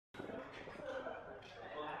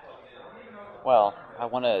Well, I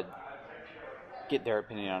want to get their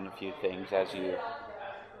opinion on a few things. As you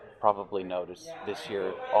probably noticed, this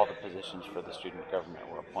year all the positions for the student government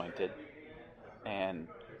were appointed, and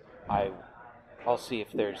I, I'll see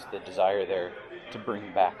if there's the desire there to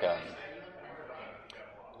bring back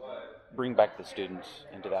the students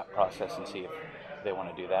into that process and see if they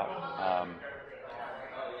want to do that.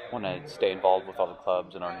 Want to stay involved with all the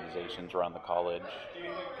clubs and organizations around the college.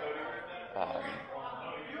 Um,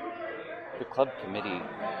 the club committee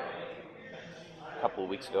a couple of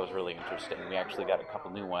weeks ago was really interesting. We actually got a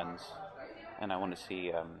couple new ones, and I want to see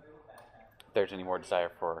if there's any more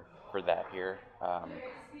desire for that here.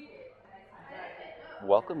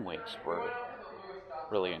 Welcome weeks were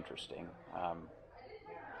really interesting.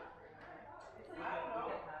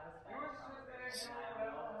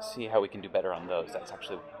 See how we can do better on those. That's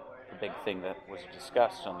actually the big thing that was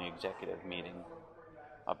discussed on the executive meeting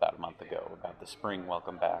about a month ago about the spring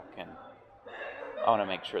welcome back, and I want to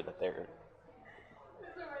make sure that they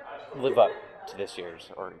live up to this year's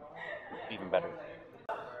or even better.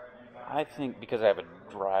 I think because I have a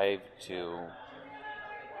drive to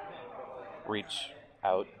reach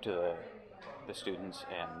out to the students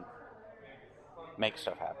and make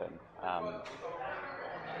stuff happen.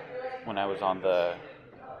 When I was on the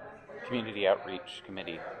community outreach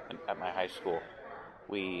committee at my high school,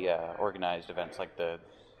 we organized events like the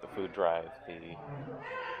food drive, the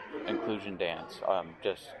inclusion dance,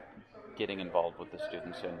 just getting involved with the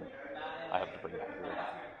students, and I hope to bring that here.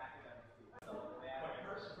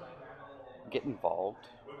 Get involved.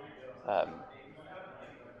 Um,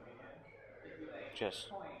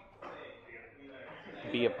 just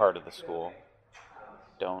be a part of the school.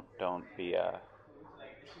 Don't be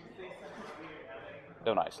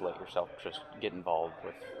don't isolate yourself. Just get involved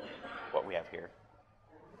with what we have here.